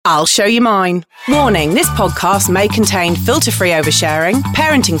I'll show you mine. Warning, this podcast may contain filter-free oversharing,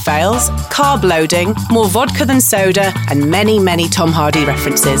 parenting fails, carb loading, more vodka than soda, and many, many Tom Hardy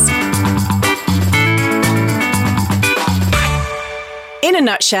references. In a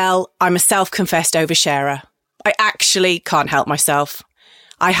nutshell, I'm a self-confessed oversharer. I actually can't help myself.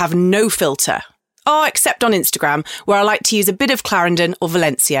 I have no filter. Oh, except on Instagram, where I like to use a bit of Clarendon or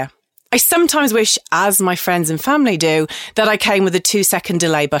Valencia. I sometimes wish, as my friends and family do, that I came with a 2-second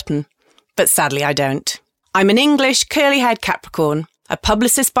delay button. But sadly, I don't. I'm an English, curly-haired Capricorn, a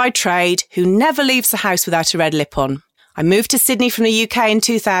publicist by trade who never leaves the house without a red lip on. I moved to Sydney from the UK in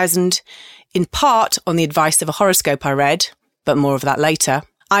 2000, in part on the advice of a horoscope I read, but more of that later.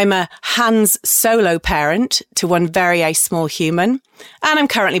 I'm a hands solo parent to one very small human, and I'm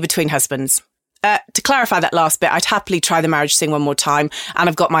currently between husbands. To clarify that last bit, I'd happily try the marriage thing one more time, and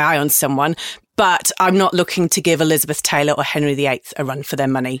I've got my eye on someone, but I'm not looking to give Elizabeth Taylor or Henry VIII a run for their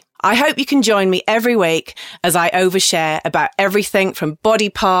money. I hope you can join me every week as I overshare about everything from body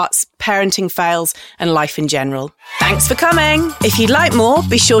parts, parenting fails, and life in general. Thanks for coming. If you'd like more,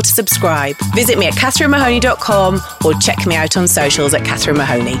 be sure to subscribe. Visit me at catherinemahoney.com or check me out on socials at Catherine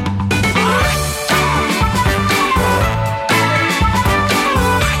Mahoney.